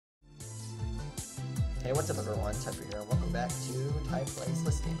Hey, what's up everyone, Hyperio here, and welcome back to Ty Plays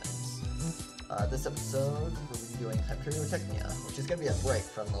List Demons. This episode, we'll be doing Hyperio Technia, which is going to be a break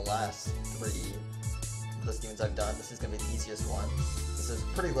from the last 3 List Demons I've done. This is going to be the easiest one. This is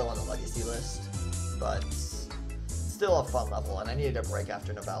pretty low on the legacy list, but still a fun level, and I needed a break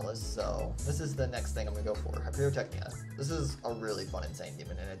after Novalis, so this is the next thing I'm going to go for, Hyperio Technia. This is a really fun Insane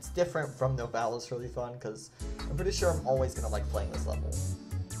Demon, and it's different from Novalis really fun, because I'm pretty sure I'm always going to like playing this level.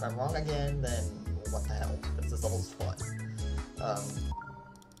 If I'm wrong again, then what the hell, because this level's fun.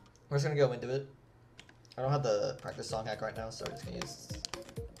 We're just gonna go into it. I don't have the practice song hack right now, so I'm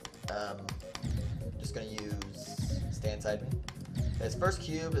just gonna use Stay Inside Me. His first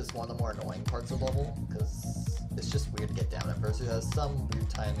cube is one of the more annoying parts of the level, because it's just weird to get down at first. It has some weird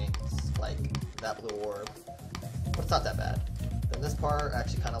timings, like that blue orb, but it's not that bad. Then this part,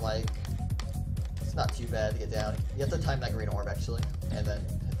 actually kind of like, it's not too bad to get down. You have to time that green orb actually, and then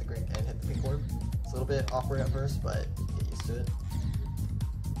hit the green and hit the pink orb. It's a little bit awkward at first, but get used to it.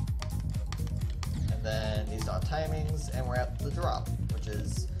 And then these are timings, and we're at the drop, which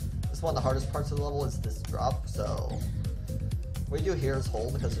is one of the hardest parts of the level is this drop. So what you do here is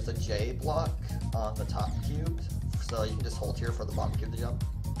hold, because there's a J block on the top cube, so you can just hold here for the bottom cube to jump.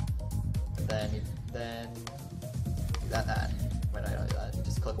 And then do that. Wait, I don't do that.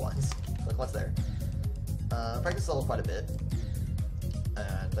 Just click once. Click once there. Practice level quite a bit,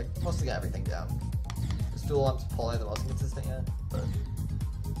 and like mostly got everything down. This duel I'm probably the most inconsistent yet,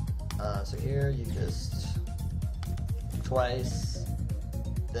 but so here you just twice.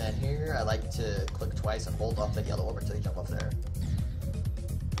 Then here I like to click twice and hold off the yellow orb until you jump up there,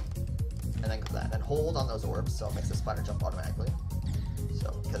 and then click that and hold on those orbs, so it makes the spider jump automatically.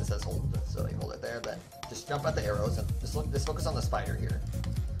 So because it says hold, so you hold it there. Then just jump at the arrows and just focus on the spider here.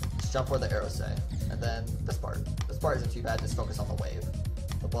 Just jump where the arrows say, and then this part isn't too bad. Just focus on the wave.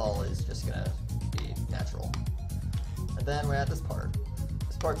 The ball is just gonna be natural. And then we're at this part.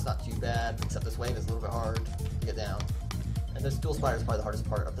 This part's not too bad, except this wave is a little bit hard to get down. And this dual spider is probably the hardest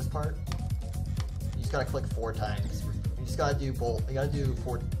part of this part. You just gotta click 4 times. You just gotta do both. You gotta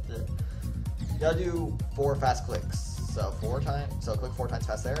do 4 fast clicks. So 4 times. So click 4 times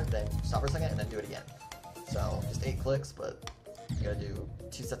fast there, then stop for a second, and then do it again. So just 8 clicks, but you gotta do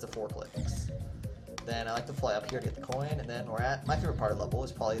 2 sets of 4 clicks. Then I like to fly up here to get the coin, and then we're at my favorite part of the level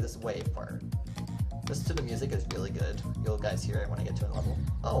is probably this wave part. This to the music is really good. You'll guys hear it when I get to a level.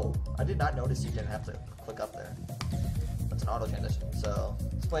 Oh, I did not notice you didn't have to click up there. That's an auto transition. So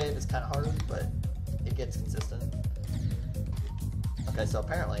this wave is kind of hard, but it gets consistent. Okay, so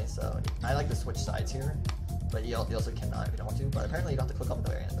apparently, I like to switch sides here, but you also cannot if you don't want to. But apparently you don't have to click up at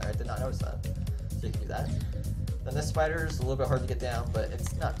the very end there. I did not notice that. So you can do that. Then this spider is a little bit hard to get down, but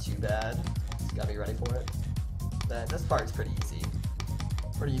it's not too bad. You gotta be ready for it. Then this part's pretty easy.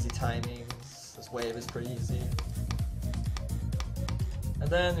 Pretty easy timings. This wave is pretty easy. And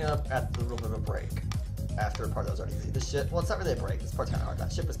then you're up at the little bit of a break. After a part that was already easy. This ship, well, it's not really a break. This part's kind of hard.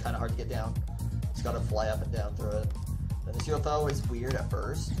 That ship is kind of hard to get down. You just gotta fly up and down through it. Then this UFO is weird at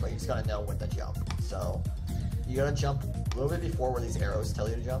first, but you just gotta know when to jump. So you gotta jump a little bit before where these arrows tell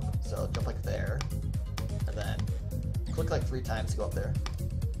you to jump. So jump like there, and then click like 3 times to go up there.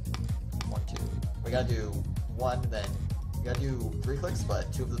 1, 2. We gotta do 1, then you gotta do 3 clicks,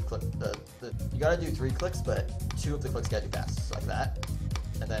 but 2 of the click. You gotta do 3 clicks, but 2 of the clicks gotta do fast, so like that,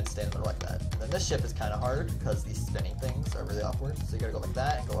 and then stay in the middle like that. And then this ship is kind of hard because these spinning things are really awkward. So you gotta go like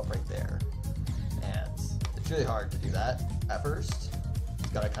that and go up right there, and it's really hard to do that at first.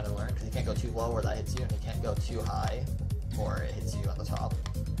 You gotta kind of learn because you can't go too low where that hits you, and you can't go too high or it hits you on the top.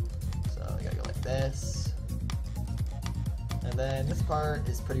 So you gotta go like this. And then this part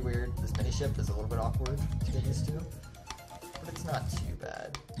is pretty weird. This mini ship is a little bit awkward to get used to, but it's not too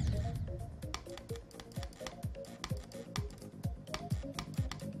bad.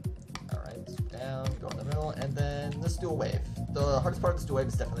 Alright, down, go in the middle, and then this dual wave. The hardest part of this dual wave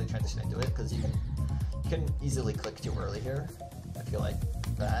is definitely transitioning to it, because you can easily click too early here. I feel like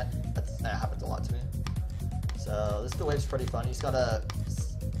that happens a lot to me. So this dual wave is pretty fun. You just gotta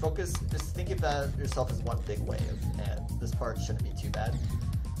focus, just think about yourself as one big wave, and this part shouldn't be too bad.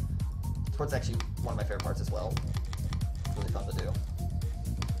 This part's actually one of my favorite parts as well. It's really fun to do.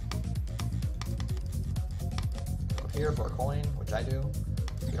 Go here for a coin, which I do.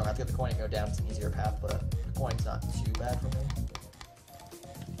 You don't have to get the coin and go down, it's an easier path, but the coin's not too bad for me.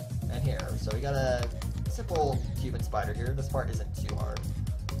 And here, so we got a simple cube and spider here. This part isn't too hard.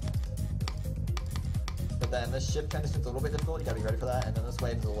 But then this ship transition's a little bit difficult, you gotta be ready for that, and then this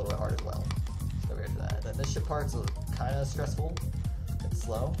wave is a little bit hard as well. So gotta be ready for that. And then this ship part's kind of stressful. It's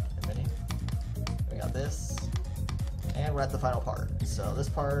slow and mini. We got this, and we're at the final part. So this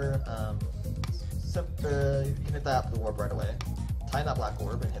part, So you can hit that orb right away. Time that black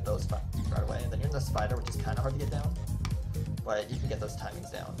orb and hit those right away. And then you're in the spider, which is kind of hard to get down. But you can get those timings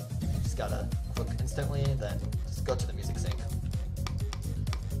down. You just gotta click instantly, then just go to the music sync.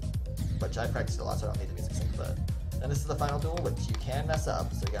 Which I practiced a lot, so I don't need the music sync. But then this is the final duel, which you can mess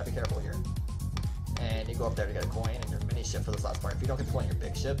up, so you gotta be careful here. And you go up there to get a coin, and your mini ship for this last part. If you don't get the coin, your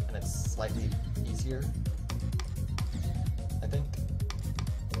big ship, and it's slightly easier, I think.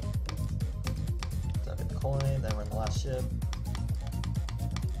 So get the coin, then we're in the last ship.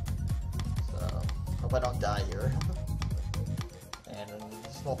 So hope I don't die here. And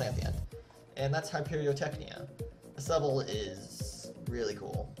a small thing at the end. And that's Hyperio Technia. This level is really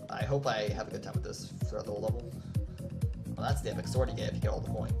cool. I hope I have a good time with this throughout the whole level. Well, that's the epic sword you get if you get all the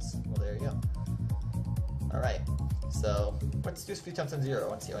coins. Well, there you go. Alright, so let's do a few times on 0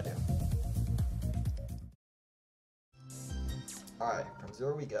 and see how I do. Alright, from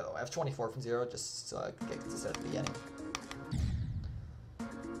 0 we go. I have 24 from 0 just so I can get consistent at the beginning.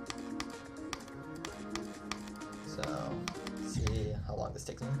 So, let's see how long this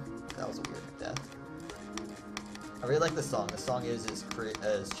takes me. That was a weird death. I really like this song. The song is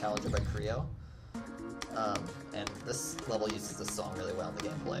Challenger by Hyperio. And this level uses this song really well in the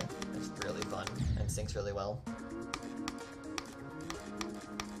gameplay. It's really fun and syncs really well.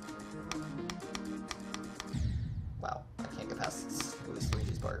 Wow, I can't get past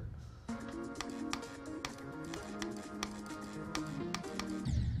Luigi's part.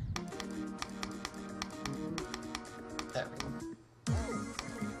 There we go.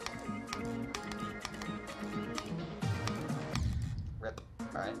 Rip.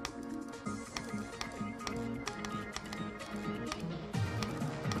 Alright.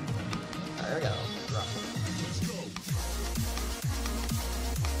 There we go. Drop.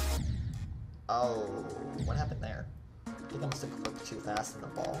 Oh, what happened there? I think I must have clicked too fast in the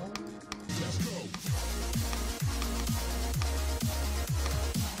ball.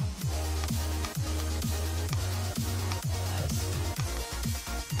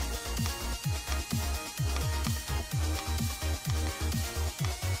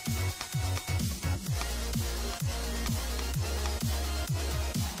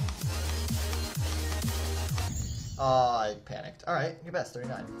 Oh, I panicked. Alright, you're best,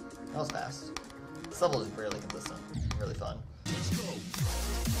 39. That was fast. This level is really consistent. Really fun.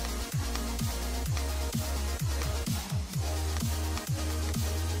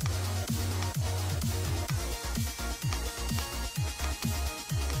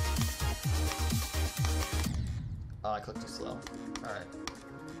 Oh, I clicked too slow. Alright.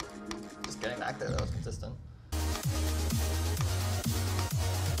 Just getting back there, that was consistent.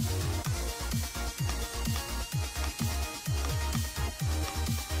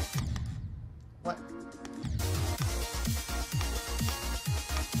 What?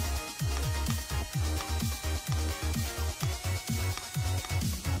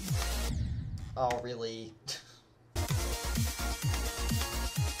 Oh, really?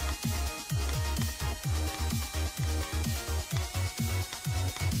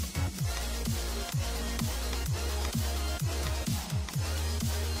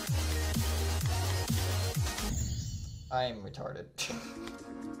 I'm retarded.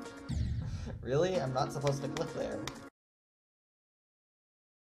 Really? I'm not supposed to click there.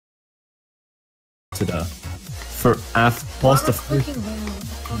 To the past the first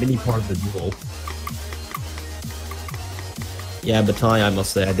mini part of the duel. Yeah, but I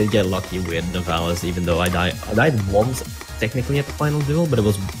must say I did get lucky with Navalis, even though I died once technically at the final duel, but it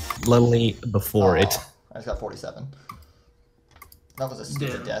was literally before it. I just got 47. That was a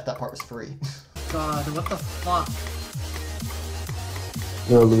stupid death. That part was free. God, what the fuck?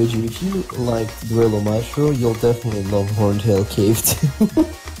 Yo, Luigi, if you liked Gorilla Maestro, you'll definitely love Horntail Cave 2.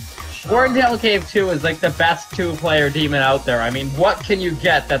 Horntail Cave 2 is like the best two-player demon out there. I mean, what can you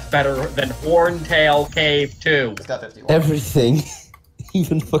get that's better than Horntail Cave 2? It's got 51. Everything.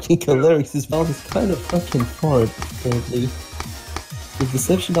 Even fucking Calyrex is well, it's kind of fucking hard, apparently. The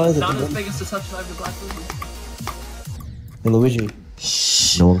Deception Eyes Not as big as Deception Eye of the Black Lizard. Hey, Luigi.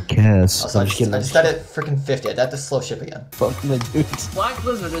 Shh. No one cares. Also, I just died at freaking 50. I died to slow ship again. Fuck my dude. Black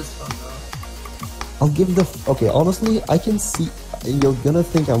Lizard is fun though. I'll give the. Okay, honestly, I can see. You're gonna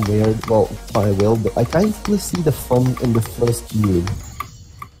think I'm weird. Well, I will, but I kind of see the fun in the first cube.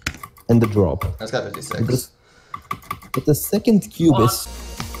 And the drop. I just got 56. But the second cube is.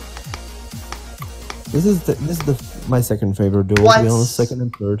 This is my second favorite duel, to be honest. Second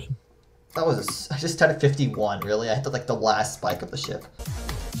and third. That was I just died at 51, really? I hit like the last spike of the ship.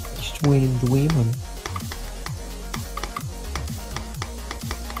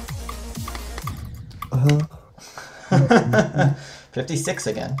 56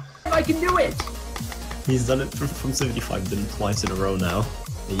 again. I can do it! He's done it from 75, done it twice in a row now.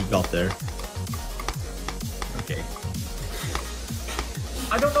 And he got there. Okay.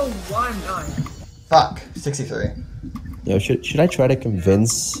 I don't know why I'm dying. Fuck, 63. Yo, should I try to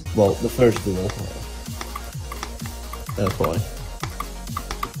convince? Well, the first duel. That's why.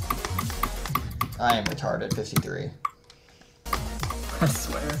 I am retarded, 53. I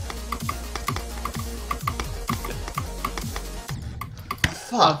swear.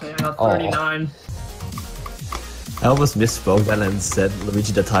 Fuck. Okay, I got Oh. 39. I almost misspoke then and said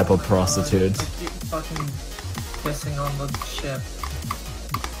Luigi the type of prostitute. I keep fucking pissing on the ship.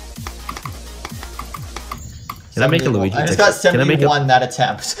 Can I make a Luigi? I just got Can I make 71 that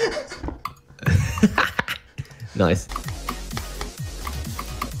attempt. Nice.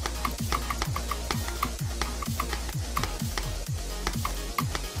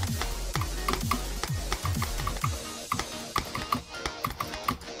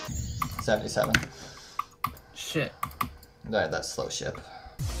 $77. Shit. Alright, that's slow ship.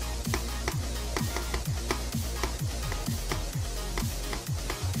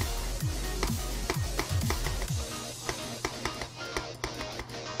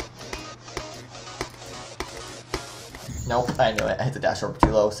 Nope, I knew it. I hit the dash over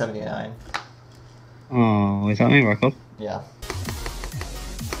too low. 79. Oh, is that my record? Yeah.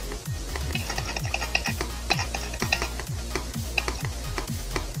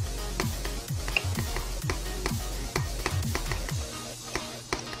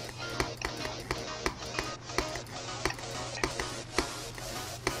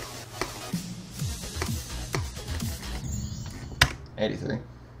 $83.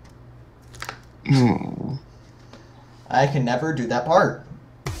 Oh. I can never do that part.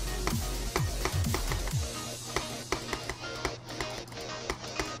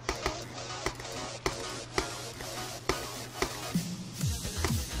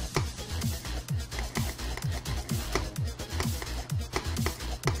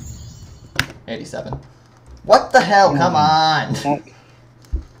 $87. What the hell? Come on! Fuck.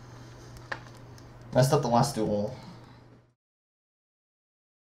 Messed up the last duel.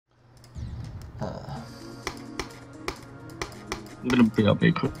 I'm gonna be up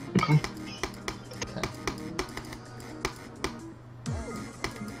here quickly. Okay.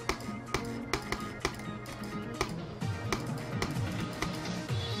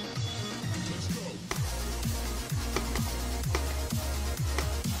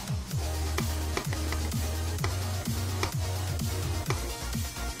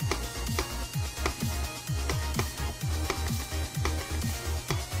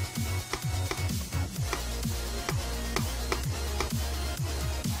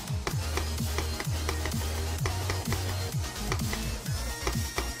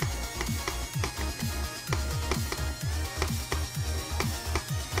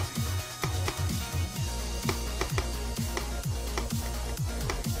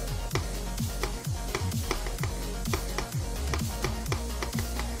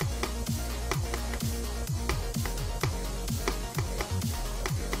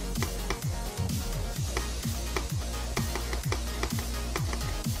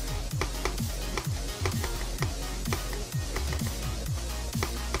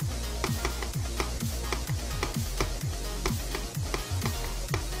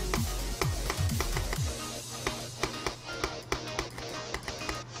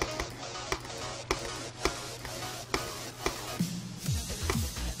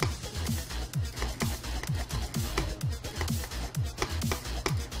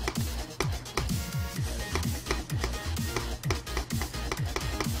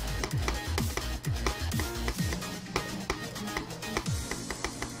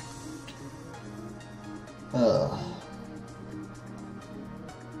 Ugh.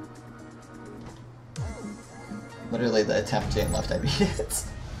 Literally the attempt chain left, I beat it.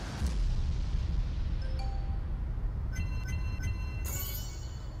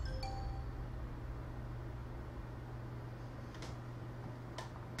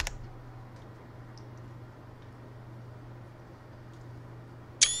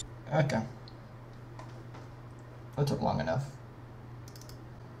 Okay. That took long enough.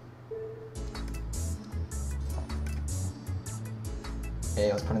 Okay,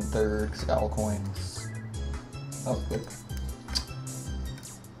 I was put in third because I got all coins. That was quick.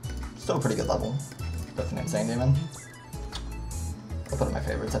 Still a pretty good level. Definitely insane demon. I'll put it in my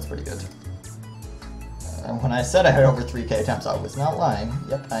favorites, that's pretty good. When I said I had over 3k attempts, I was not lying.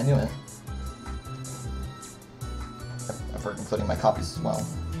 Yep, I knew it. For including my copies as well.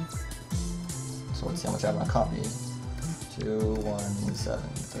 So let's see how much I have on copies. 2, 1, 7,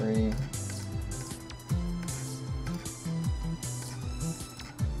 3.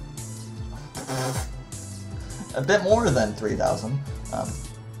 A bit more than 3,000.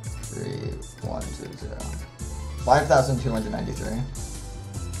 3,120. 5,293.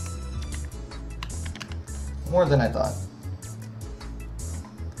 More than I thought.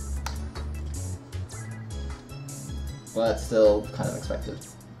 But still kind of expected.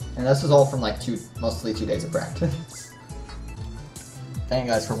 And this is all from like mostly 2 days of practice. Thank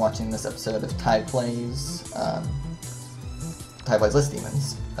you guys for watching this episode of Tide Plays List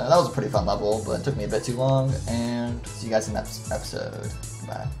Demons. That was a pretty fun level, but it took me a bit too long, and see you guys in the next episode.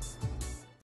 Bye.